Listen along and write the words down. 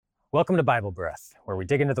Welcome to Bible Breath, where we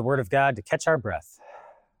dig into the Word of God to catch our breath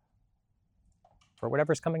for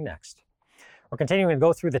whatever's coming next. We're continuing to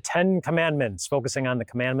go through the 10 commandments, focusing on the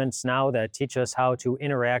commandments now that teach us how to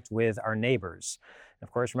interact with our neighbors.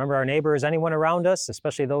 Of course, remember, our neighbor is anyone around us,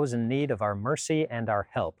 especially those in need of our mercy and our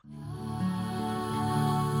help.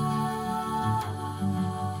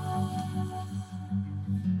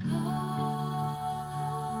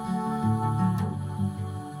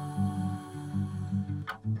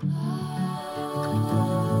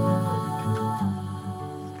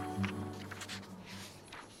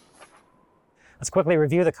 Let's quickly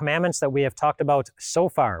review the commandments that we have talked about so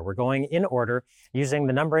far. We're going in order using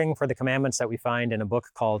the numbering for the commandments that we find in a book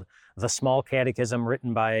called The Small Catechism,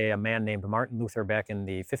 written by a man named Martin Luther back in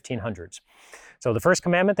the 1500s. So the first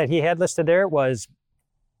commandment that he had listed there was,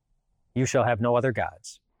 "You shall have no other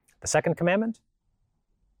gods." The second commandment,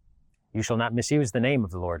 "You shall not misuse the name of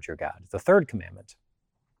the Lord your God." The third commandment,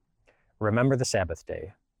 "Remember the Sabbath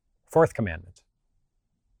day." Fourth commandment,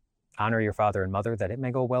 "Honor your father and mother, that it may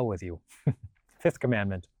go well with you." Fifth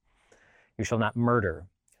commandment, "You shall not murder."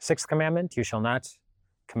 Sixth commandment, "You shall not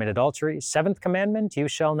commit adultery." Seventh commandment, "You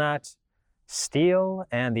shall not steal."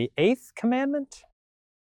 And the eighth commandment,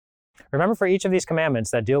 remember, for each of these commandments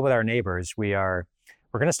that deal with our neighbors, we're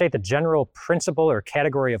going to state the general principle or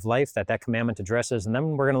category of life that commandment addresses, and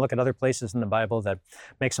then we're going to look at other places in the Bible that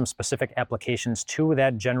make some specific applications to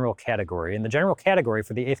that general category. And the general category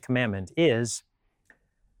for the eighth commandment is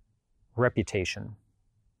reputation.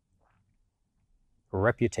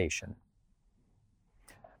 Reputation.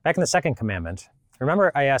 Back in the second commandment, remember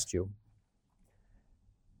I asked you,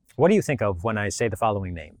 what do you think of when I say the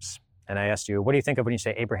following names? And I asked you, what do you think of when you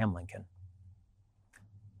say Abraham Lincoln,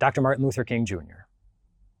 Dr. Martin Luther King Jr.,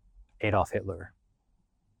 Adolf Hitler,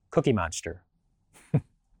 Cookie Monster,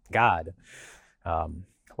 God?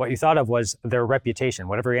 What you thought of was their reputation.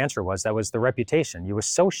 Whatever your answer was, that was the reputation. You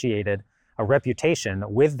associated a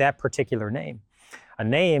reputation with that particular name. A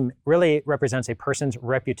name really represents a person's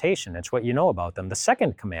reputation. It's what you know about them. The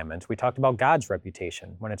second commandment, we talked about God's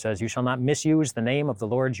reputation when it says, "You shall not misuse the name of the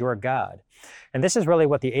Lord your God." And this is really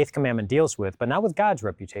what the eighth commandment deals with, but not with God's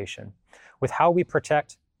reputation, with how we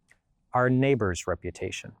protect our neighbor's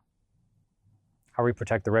reputation, how we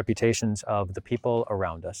protect the reputations of the people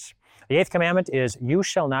around us. The eighth commandment is, "You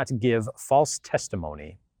shall not give false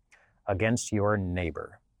testimony against your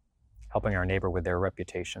neighbor," helping our neighbor with their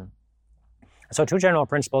reputation. So two general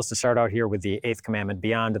principles to start out here with the eighth commandment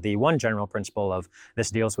beyond the one general principle of this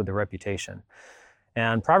deals with the reputation.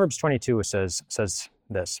 And Proverbs 22 says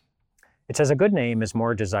this. It says, "A good name is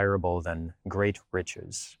more desirable than great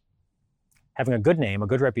riches." Having a good name, a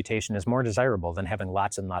good reputation, is more desirable than having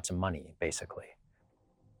lots and lots of money, basically.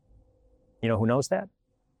 You know who knows that?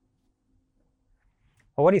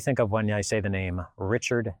 Well, what do you think of when I say the name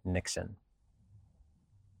Richard Nixon?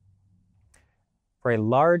 For a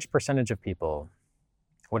large percentage of people,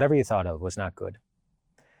 whatever you thought of was not good.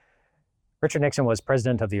 Richard Nixon was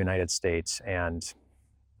president of the United States, and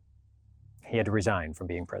he had to resign from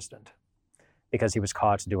being president because he was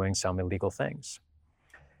caught doing some illegal things.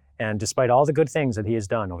 And despite all the good things that he has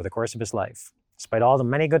done over the course of his life, despite all the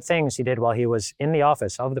many good things he did while he was in the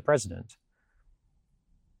office of the president,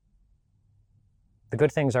 the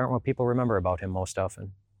good things aren't what people remember about him most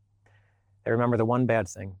often. They remember the one bad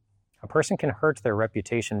thing. A person can hurt their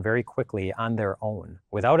reputation very quickly on their own,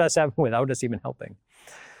 without us even helping.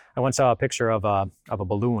 I once saw a picture of a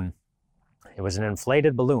balloon. It was an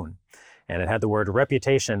inflated balloon, and it had the word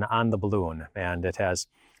reputation on the balloon. And it has,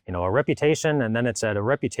 a reputation, and then it said a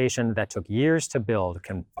reputation that took years to build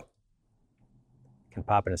can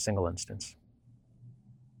pop in a single instance.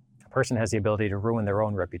 A person has the ability to ruin their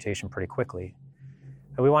own reputation pretty quickly,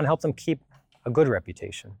 and we want to help them keep a good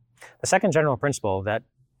reputation. The second general principle that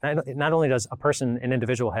not only does an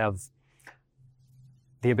individual have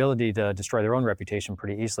the ability to destroy their own reputation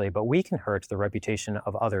pretty easily, but we can hurt the reputation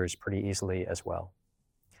of others pretty easily as well.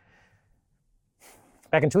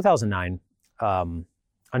 Back in 2009,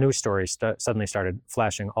 a news story suddenly started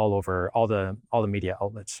flashing all over all the media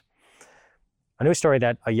outlets. A news story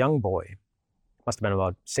that a young boy, must have been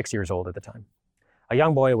about 6 years old at the time, a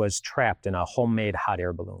young boy was trapped in a homemade hot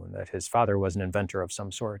air balloon. That his father was an inventor of some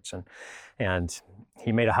sorts, and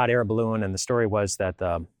he made a hot air balloon. And the story was that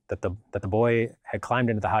the boy had climbed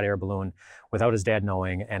into the hot air balloon without his dad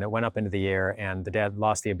knowing, and it went up into the air, and the dad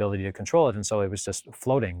lost the ability to control it, and so it was just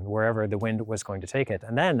floating wherever the wind was going to take it.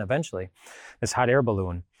 And then eventually, this hot air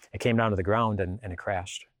balloon, it came down to the ground and it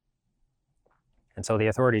crashed. And so the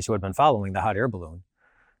authorities who had been following the hot air balloon,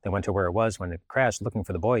 they went to where it was when it crashed, looking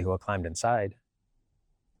for the boy who had climbed inside.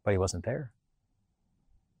 But he wasn't there.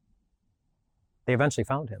 They eventually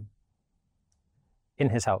found him. in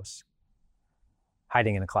his house,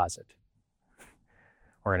 hiding in a closet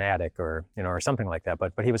or an attic or something like that.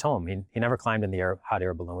 But he was home. He never climbed in the hot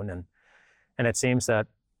air balloon. And it seems that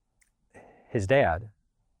his dad,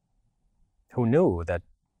 who knew that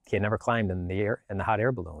he had never climbed in the hot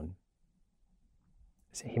air balloon,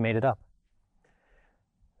 he made it up.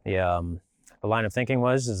 The line of thinking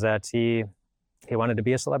is that he wanted to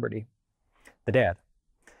be a celebrity, the dad.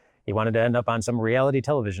 He wanted to end up on some reality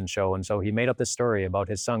television show, and so he made up this story about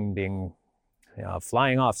his son being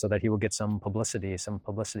flying off so that he would get some publicity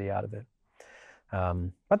out of it.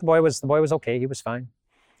 But the boy was okay. He was fine.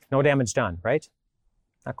 No damage done, right?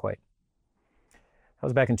 Not quite. That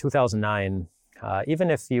was back in 2009.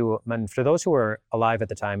 Even if for those who were alive at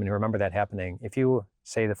the time and who remember that happening, if you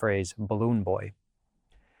say the phrase balloon boy,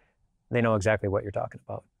 they know exactly what you're talking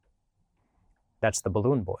about. That's the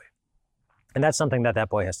balloon boy. And that's something that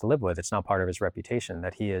boy has to live with. It's now part of his reputation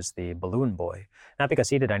that he is the balloon boy. Not because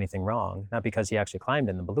he did anything wrong, not because he actually climbed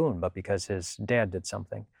in the balloon, but because his dad did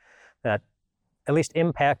something that at least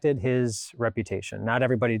impacted his reputation. Not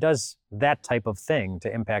everybody does that type of thing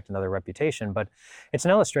to impact another reputation, but it's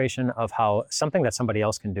an illustration of how something that somebody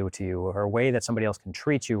else can do to you, or a way that somebody else can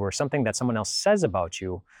treat you, or something that someone else says about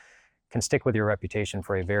you can stick with your reputation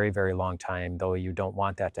for a very, very long time, though you don't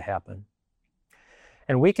want that to happen.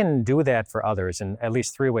 And we can do that for others in at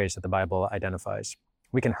least 3 ways that the Bible identifies.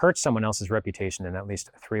 We can hurt someone else's reputation in at least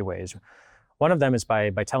 3 ways. One of them is by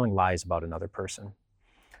telling lies about another person.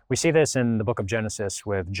 We see this in the book of Genesis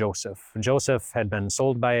with Joseph. Joseph had been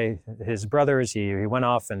sold by his brothers. He went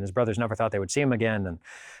off, and his brothers never thought they would see him again.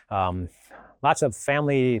 And lots of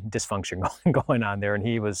family dysfunction going on there, and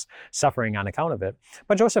he was suffering on account of it.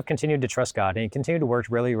 But Joseph continued to trust God, and he continued to work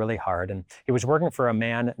really, really hard. And he was working for a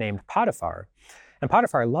man named Potiphar. And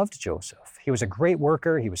Potiphar loved Joseph. He was a great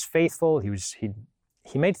worker. He was faithful. He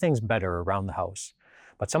made things better around the house.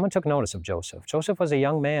 But someone took notice of Joseph. Joseph was a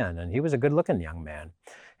young man, and he was a good-looking young man.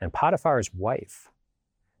 And Potiphar's wife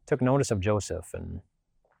took notice of Joseph and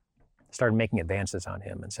started making advances on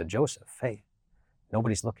him and said, "Joseph, hey,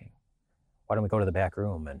 nobody's looking. Why don't we go to the back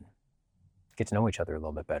room and get to know each other a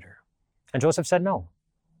little bit better?" And Joseph said no.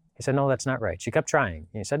 He said, "No, that's not right." She kept trying.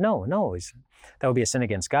 And he said, no. That would be a sin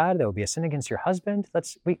against God. That would be a sin against your husband.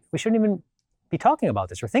 We shouldn't even be talking about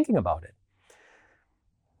this or thinking about it.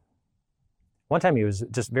 One time he was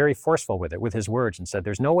just very forceful with his words, and said,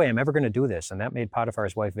 "There's no way I'm ever going to do this." And that made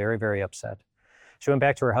Potiphar's wife very, very upset. She went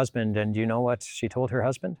back to her husband, and do you know what she told her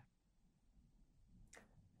husband?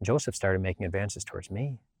 "Joseph started making advances towards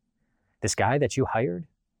me. This guy that you hired,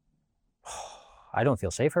 I don't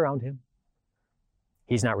feel safe around him.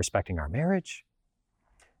 He's not respecting our marriage."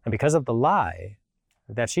 And because of the lie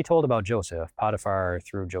that she told about Joseph, Potiphar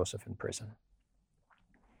threw Joseph in prison.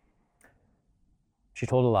 She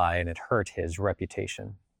told a lie, and it hurt his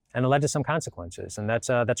reputation. And it led to some consequences. And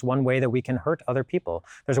that's one way that we can hurt other people.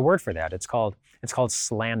 There's a word for that. It's called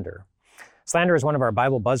slander. Slander is one of our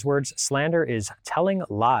Bible buzzwords. Slander is telling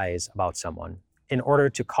lies about someone in order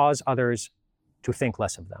to cause others to think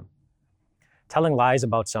less of them. Telling lies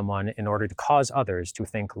about someone in order to cause others to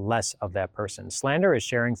think less of that person. Slander is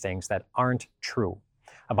sharing things that aren't true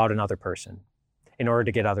about another person in order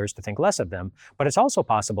to get others to think less of them. But it's also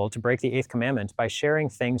possible to break the 8th commandment by sharing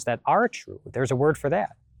things that are true. There's a word for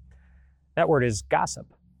that. That word is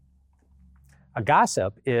gossip. A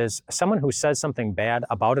gossip is someone who says something bad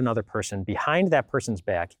about another person behind that person's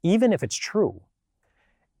back, even if it's true,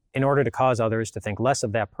 in order to cause others to think less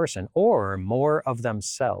of that person or more of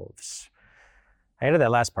themselves. I added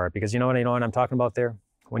that last part because you know what I'm talking about there?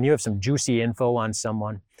 When you have some juicy info on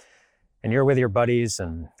someone and you're with your buddies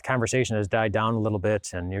and the conversation has died down a little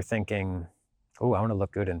bit and you're thinking, "Oh, I want to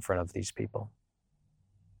look good in front of these people.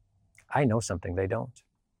 I know something they don't.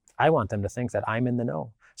 I want them to think that I'm in the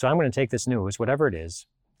know. So I'm going to take this news, whatever it is,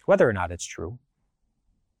 whether or not it's true,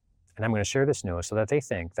 and I'm going to share this news so that they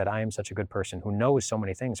think that I am such a good person who knows so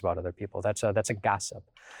many things about other people." That's a gossip.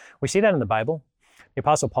 We see that in the Bible. The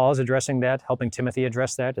Apostle Paul is addressing that, helping Timothy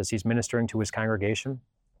address that as he's ministering to his congregation.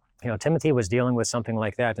 Timothy was dealing with something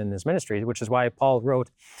like that in his ministry, which is why Paul wrote,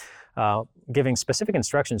 giving specific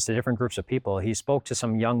instructions to different groups of people. He spoke to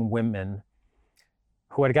some young women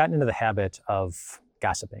who had gotten into the habit of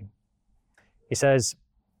gossiping. He says,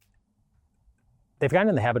 they've gotten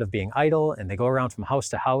in the habit of being idle, and they go around from house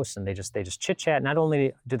to house, and they just chit-chat. Not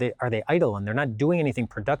only are they idle, and they're not doing anything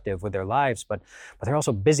productive with their lives, but they're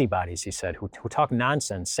also busybodies, he said, who talk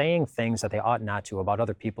nonsense, saying things that they ought not to about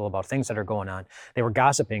other people, about things that are going on. They were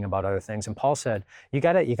gossiping about other things, and Paul said, you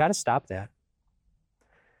gotta stop that.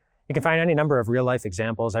 You can find any number of real-life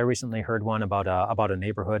examples. I recently heard one about a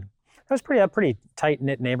neighborhood it was a pretty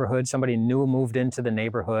tight-knit neighborhood. Somebody new moved into the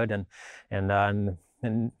neighborhood, and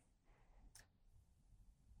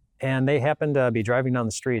they happened to be driving down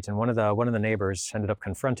the street, and one of the neighbors ended up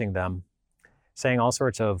confronting them, saying all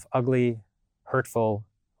sorts of ugly, hurtful,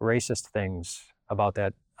 racist things about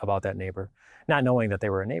that neighbor, not knowing that they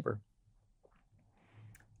were a neighbor.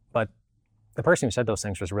 But the person who said those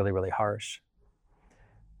things was really, really harsh.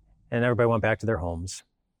 And everybody went back to their homes.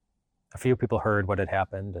 A few people heard what had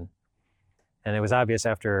happened, and it was obvious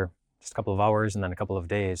after just a couple of hours and then a couple of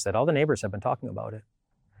days that all the neighbors had been talking about it.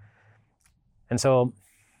 And so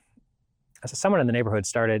as someone in the neighborhood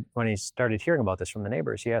when he started hearing about this from the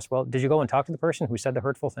neighbors, he asked, well, did you go and talk to the person who said the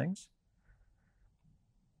hurtful things?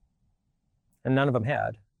 And none of them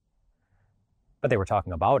had. But they were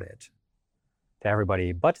talking about it to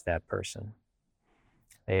everybody but that person.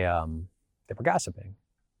 They were gossiping.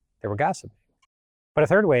 They were gossiping. But a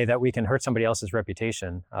third way that we can hurt somebody else's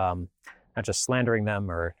reputation, not just slandering them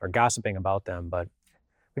or gossiping about them, but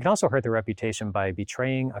we can also hurt their reputation by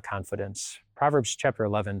betraying a confidence. Proverbs chapter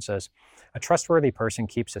 11 says, a trustworthy person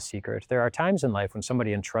keeps a secret. There are times in life when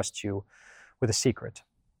somebody entrusts you with a secret,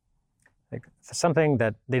 like something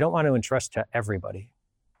that they don't want to entrust to everybody,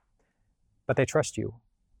 but they trust you.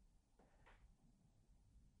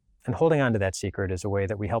 And holding on to that secret is a way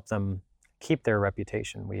that we help them keep their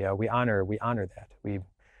reputation. We honor that.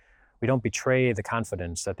 We don't betray the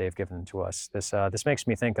confidence that they've given to us. This makes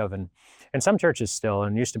me think of, in some churches still,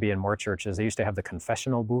 and used to be in more churches, they used to have the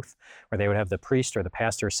confessional booth, where they would have the priest or the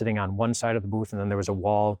pastor sitting on one side of the booth, and then there was a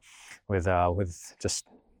wall with just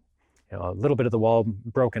a little bit of the wall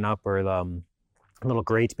broken up, or a little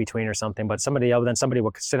grate between or something. But somebody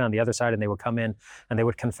would sit on the other side, and they would come in and they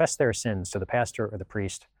would confess their sins to the pastor or the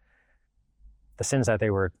priest, the sins that they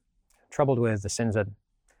were troubled with, the sins that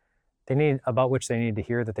about which they needed to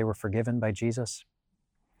hear that they were forgiven by Jesus.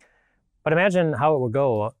 But imagine how it would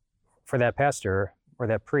go for that pastor or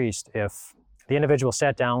that priest if the individual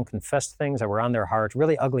sat down, confessed things that were on their heart,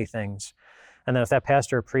 really ugly things. And then if that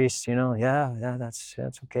pastor or priest,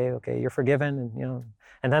 that's okay, you're forgiven,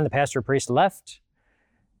 and then the pastor or priest left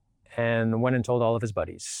and went and told all of his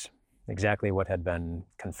buddies exactly what had been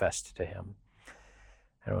confessed to him.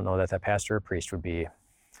 I don't know that pastor or priest would be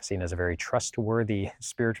seen as a very trustworthy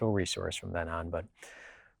spiritual resource from then on,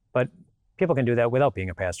 but people can do that without being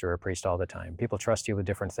a pastor or a priest all the time. People trust you with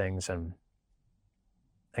different things, and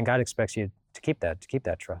God expects you to keep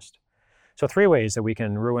that trust. So 3 ways that we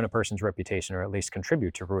can ruin a person's reputation, or at least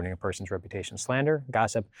contribute to ruining a person's reputation: slander,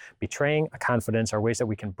 gossip, betraying a confidence, are ways that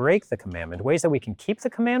we can break the commandment. Ways that we can keep the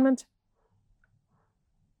commandment,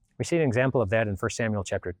 we see an example of that in 1 Samuel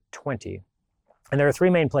chapter 20. And there are 3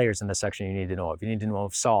 main players in this section you need to know of. You need to know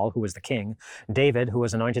of Saul, who was the king, David, who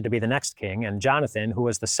was anointed to be the next king, and Jonathan, who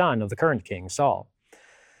was the son of the current king, Saul.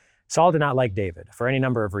 Saul did not like David for any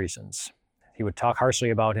number of reasons. He would talk harshly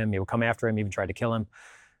about him. He would come after him, even try to kill him.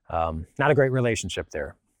 Not a great relationship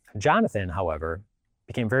there. Jonathan, however,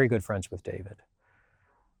 became very good friends with David.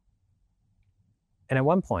 And at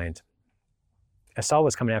one point, as Saul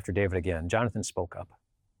was coming after David again, Jonathan spoke up.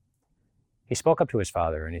 He spoke up to his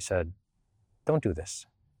father and he said, "Don't do this.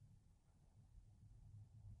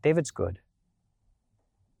 David's good.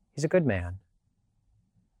 He's a good man."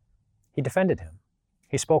 He defended him.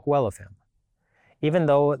 He spoke well of him. Even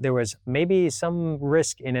though there was maybe some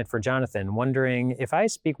risk in it for Jonathan, wondering, if I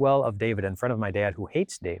speak well of David in front of my dad who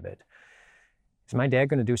hates David, is my dad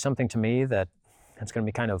going to do something to me that's going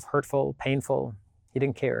to be kind of hurtful, painful? He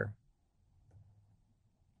didn't care.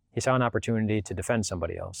 He saw an opportunity to defend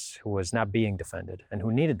somebody else who was not being defended and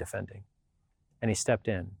who needed defending. And he stepped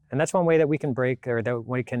in. And that's one way that we can break, or that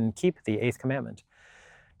we can keep the 8th commandment,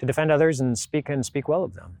 to defend others and speak well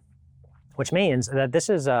of them. Which means that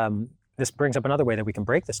this brings up another way that we can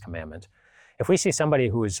break this commandment. If we see somebody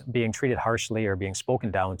who is being treated harshly or being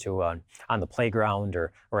spoken down to on the playground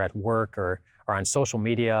or at work or on social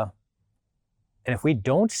media, and if we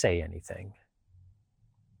don't say anything,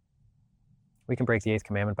 we can break the 8th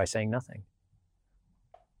commandment by saying nothing.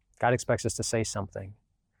 God expects us to say something,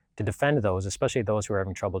 to defend those, especially those who are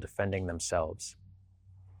having trouble defending themselves.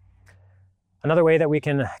 Another way that we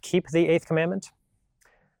can keep the 8th commandment: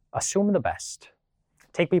 assume the best.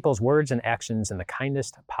 Take people's words and actions in the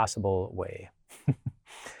kindest possible way.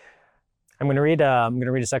 I'm going to read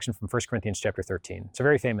a section from 1 Corinthians chapter 13. It's a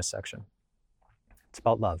very famous section. It's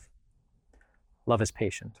about love. Love is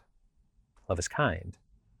patient. Love is kind.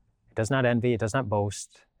 It does not envy. It does not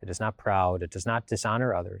boast. It is not proud. It does not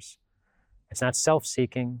dishonor others. It's not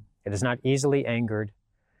self-seeking. It is not easily angered.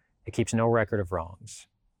 It keeps no record of wrongs.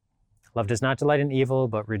 Love does not delight in evil,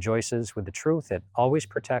 but rejoices with the truth. It always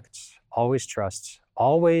protects, always trusts,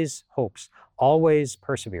 always hopes, always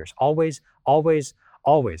perseveres, always, always,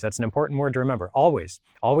 always. That's an important word to remember. Always.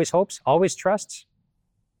 Always hopes, always trusts,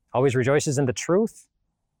 always rejoices in the truth.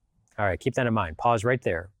 All right, keep that in mind. Pause right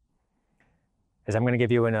there. As I'm going to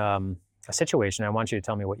give you a situation, I want you to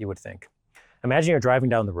tell me what you would think. Imagine you're driving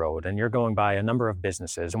down the road and you're going by a number of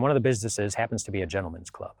businesses, and one of the businesses happens to be a gentleman's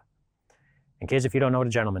club. In case if you don't know what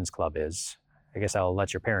a gentleman's club is, I guess I'll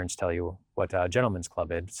let your parents tell you what a gentleman's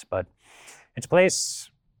club is, but it's a place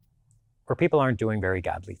where people aren't doing very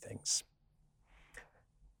godly things.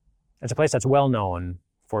 It's a place that's well known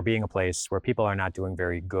for being a place where people are not doing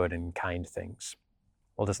very good and kind things.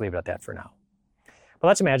 We'll just leave it at that for now. But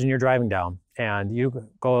let's imagine you're driving down and you're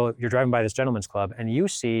driving by this gentleman's club and you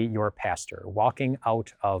see your pastor walking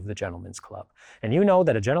out of the gentleman's club. And you know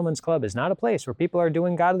that a gentleman's club is not a place where people are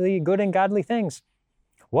doing good and godly things.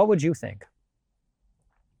 What would you think?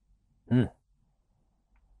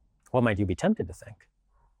 What might you be tempted to think?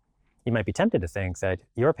 You might be tempted to think that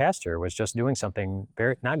your pastor was just doing something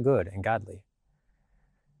very not good and godly.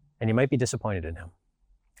 And you might be disappointed in him.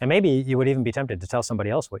 And maybe you would even be tempted to tell somebody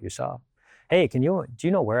else what you saw. Hey, do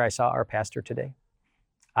you know where I saw our pastor today?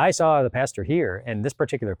 I saw the pastor here in this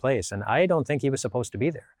particular place, and I don't think he was supposed to be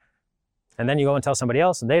there. And then you go and tell somebody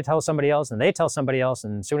else, and they tell somebody else, and they tell somebody else,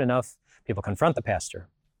 and soon enough, people confront the pastor.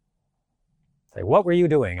 Say, what were you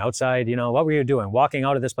doing outside? What were you doing walking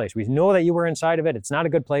out of this place? We know that you were inside of it. It's not a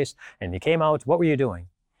good place. And you came out. What were you doing?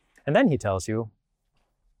 And then he tells you,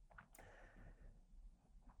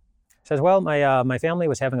 says, well, my family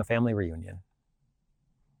was having a family reunion.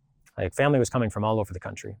 Like, family was coming from all over the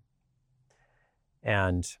country.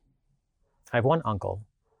 And I have one uncle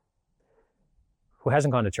who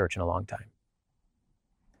hasn't gone to church in a long time.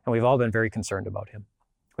 And we've all been very concerned about him.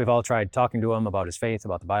 We've all tried talking to him about his faith,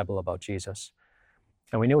 about the Bible, about Jesus.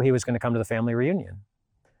 And we knew he was going to come to the family reunion.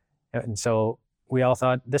 And so we all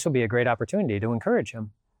thought this would be a great opportunity to encourage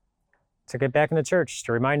him to get back into church,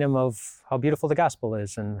 to remind him of how beautiful the gospel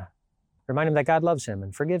is and remind him that God loves him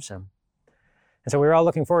and forgives him. And so we were all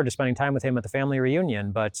looking forward to spending time with him at the family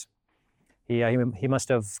reunion, but he must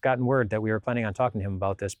have gotten word that we were planning on talking to him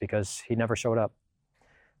about this because he never showed up.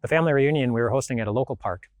 The family reunion we were hosting at a local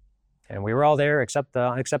park, and we were all there except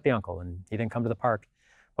the uncle, and he didn't come to the park.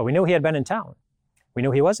 But we knew he had been in town. We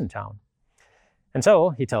knew he was in town. And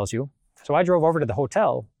so, he tells you, so I drove over to the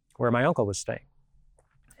hotel where my uncle was staying.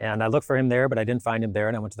 And I looked for him there, but I didn't find him there.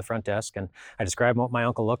 And I went to the front desk and I described what my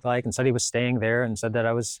uncle looked like and said he was staying there and said that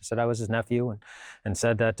I was his nephew and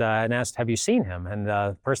said that and asked, have you seen him? And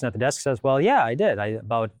the person at the desk says, well, yeah, I did.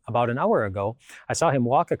 About an hour ago, I saw him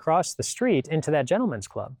walk across the street into that gentleman's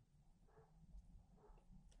club.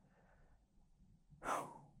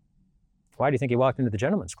 Why do you think he walked into the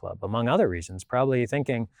gentleman's club? Among other reasons, probably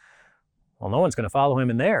thinking, well, no one's going to follow him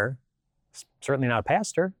in there. Certainly not a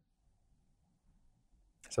pastor.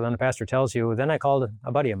 So then the pastor tells you, then I called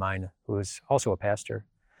a buddy of mine who is also a pastor.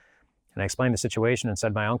 And I explained the situation and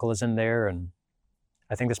said, my uncle is in there, and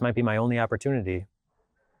I think this might be my only opportunity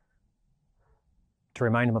to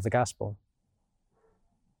remind him of the gospel.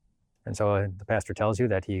 And so the pastor tells you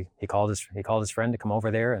that he called his friend to come over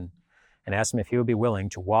there and asked him if he would be willing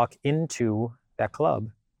to walk into that club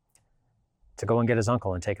to go and get his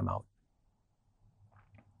uncle and take him out.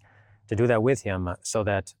 To do that with him so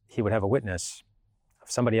that he would have a witness of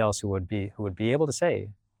somebody else who would be able to say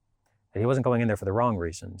that he wasn't going in there for the wrong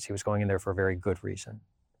reasons. He was going in there for a very good reason.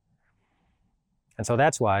 And so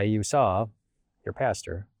that's why you saw your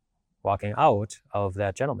pastor walking out of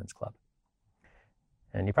that gentleman's club.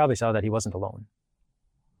 And you probably saw that he wasn't alone,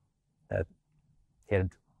 that he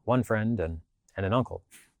had one friend and an uncle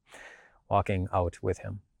walking out with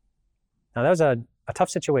him. Now, that was a tough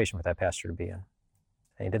situation for that pastor to be in.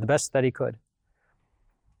 And he did the best that he could.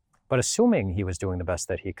 But assuming he was doing the best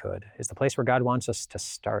that he could is the place where God wants us to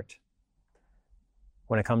start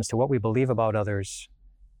when it comes to what we believe about others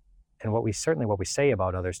and what we say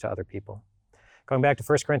about others to other people. Going back to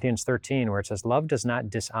 1 Corinthians 13, where it says, love does not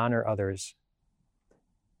dishonor others.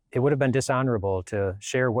 It would have been dishonorable to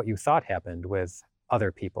share what you thought happened with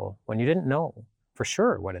other people when you didn't know for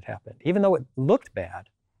sure what had happened. Even though it looked bad,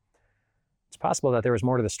 it's possible that there was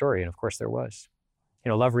more to the story, and of course there was.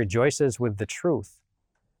 Love rejoices with the truth.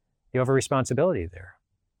 You have a responsibility there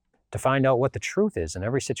to find out what the truth is in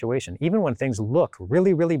every situation, even when things look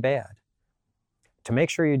really, really bad, to make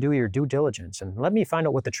sure you do your due diligence and let me find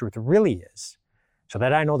out what the truth really is so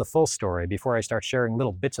that I know the full story before I start sharing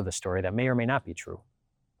little bits of the story that may or may not be true.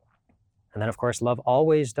 And then, of course, love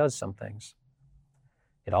always does some things.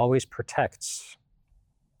 It always protects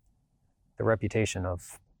the reputation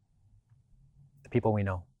of the people we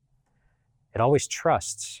know. It always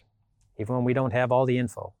trusts even when we don't have all the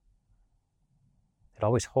info. It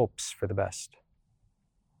always hopes for the best.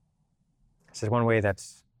 This is one way that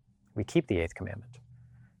we keep the eighth commandment.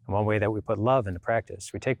 And one way that we put love into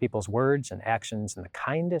practice. We take people's words and actions in the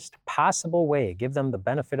kindest possible way, give them the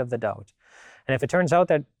benefit of the doubt. And if it turns out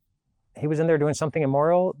that he was in there doing something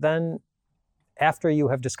immoral, then after you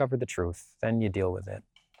have discovered the truth, then you deal with it.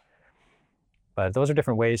 But those are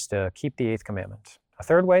different ways to keep the eighth commandment. A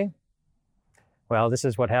third way, well, this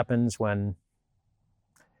is what happens when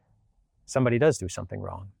somebody does do something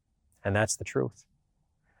wrong, and that's the truth.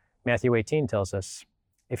 Matthew 18 tells us,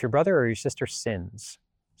 if your brother or your sister sins,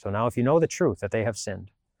 so now if you know the truth that they have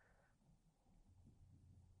sinned,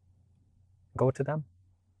 go to them,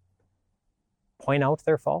 point out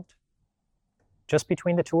their fault, just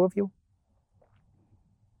between the two of you,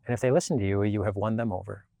 and if they listen to you, you have won them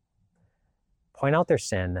over. Point out their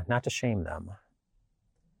sin, not to shame them,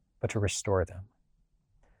 but to restore them.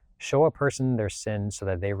 Show a person their sin so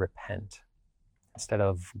that they repent instead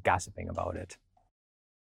of gossiping about it.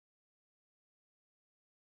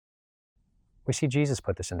 We see Jesus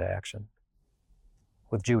put this into action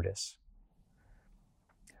with Judas.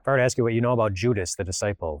 If I were to ask you what you know about Judas, the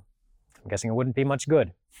disciple, I'm guessing it wouldn't be much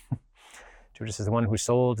good. Judas is the one who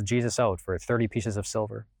sold Jesus out for 30 pieces of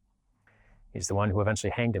silver. He's the one who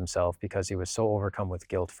eventually hanged himself because he was so overcome with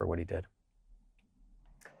guilt for what he did.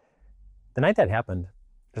 The night that happened,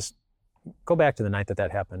 just go back to the night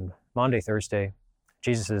that happened. Maundy, Thursday,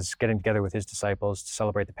 Jesus is getting together with his disciples to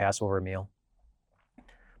celebrate the Passover meal.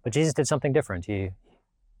 But Jesus did something different. He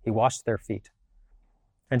washed their feet.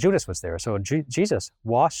 And Judas was there. So Jesus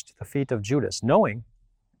washed the feet of Judas, knowing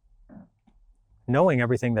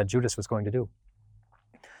everything that Judas was going to do.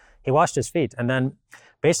 He washed his feet. And then,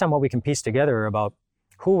 based on what we can piece together about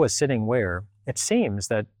who was sitting where, it seems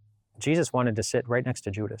that Jesus wanted to sit right next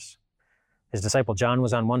to Judas. His disciple John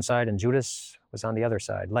was on one side and Judas was on the other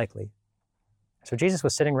side, likely. So Jesus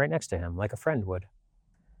was sitting right next to him, like a friend would.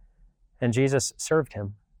 And Jesus served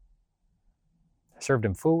him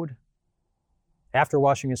food, after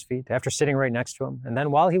washing his feet, after sitting right next to him. And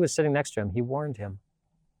then while he was sitting next to him, he warned him.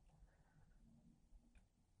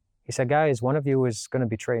 He said, guys, one of you is going to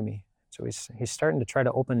betray me. So he's starting to try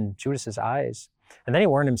to open Judas's eyes. And then he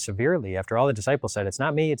warned him severely after all the disciples said, it's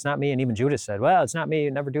not me. And even Judas said, well, it's not me.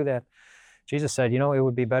 Never do that. Jesus said, it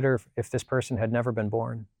would be better if this person had never been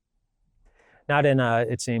born. Not in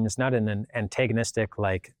an antagonistic,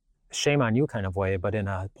 like, shame on you kind of way, but in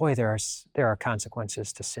a, boy, there are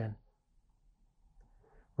consequences to sin.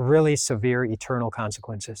 Really severe, eternal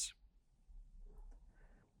consequences.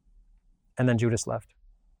 And then Judas left.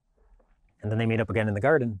 And then they meet up again in the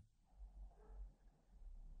garden,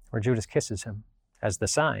 where Judas kisses him as the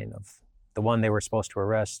sign of the one they were supposed to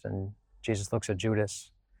arrest. And Jesus looks at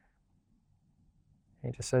Judas.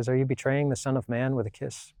 He just says, are you betraying the Son of Man with a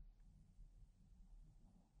kiss?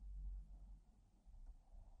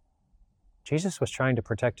 Jesus was trying to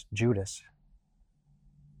protect Judas,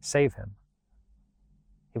 save him.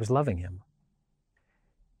 He was loving him.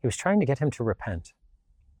 He was trying to get him to repent.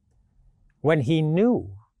 When he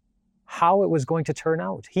knew how it was going to turn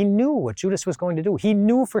out, he knew what Judas was going to do. He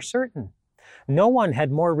knew for certain. No one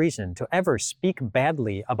had more reason to ever speak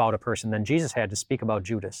badly about a person than Jesus had to speak about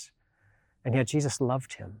Judas. And yet Jesus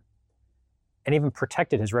loved him and even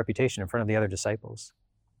protected his reputation in front of the other disciples.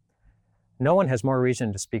 No one has more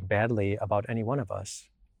reason to speak badly about any one of us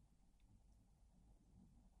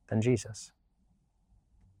than Jesus.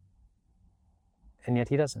 And yet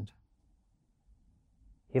he doesn't.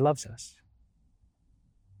 He loves us.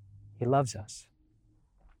 He loves us.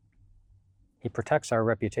 He protects our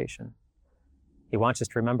reputation. He wants us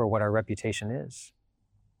to remember what our reputation is.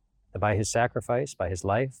 That by his sacrifice, by his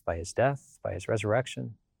life, by his death, by his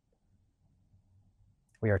resurrection,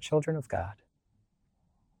 we are children of God.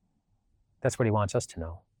 That's what he wants us to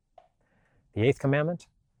know. The eighth commandment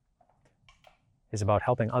is about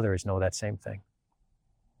helping others know that same thing.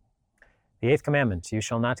 The eighth commandment, you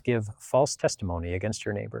shall not give false testimony against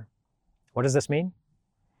your neighbor. What does this mean?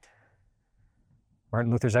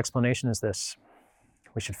 Martin Luther's explanation is this: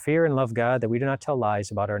 we should fear and love God that we do not tell lies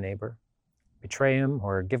about our neighbor, betray him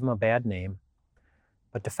or give him a bad name,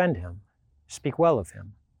 but defend him, speak well of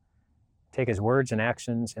him, take his words and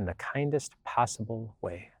actions in the kindest possible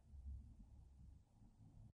way.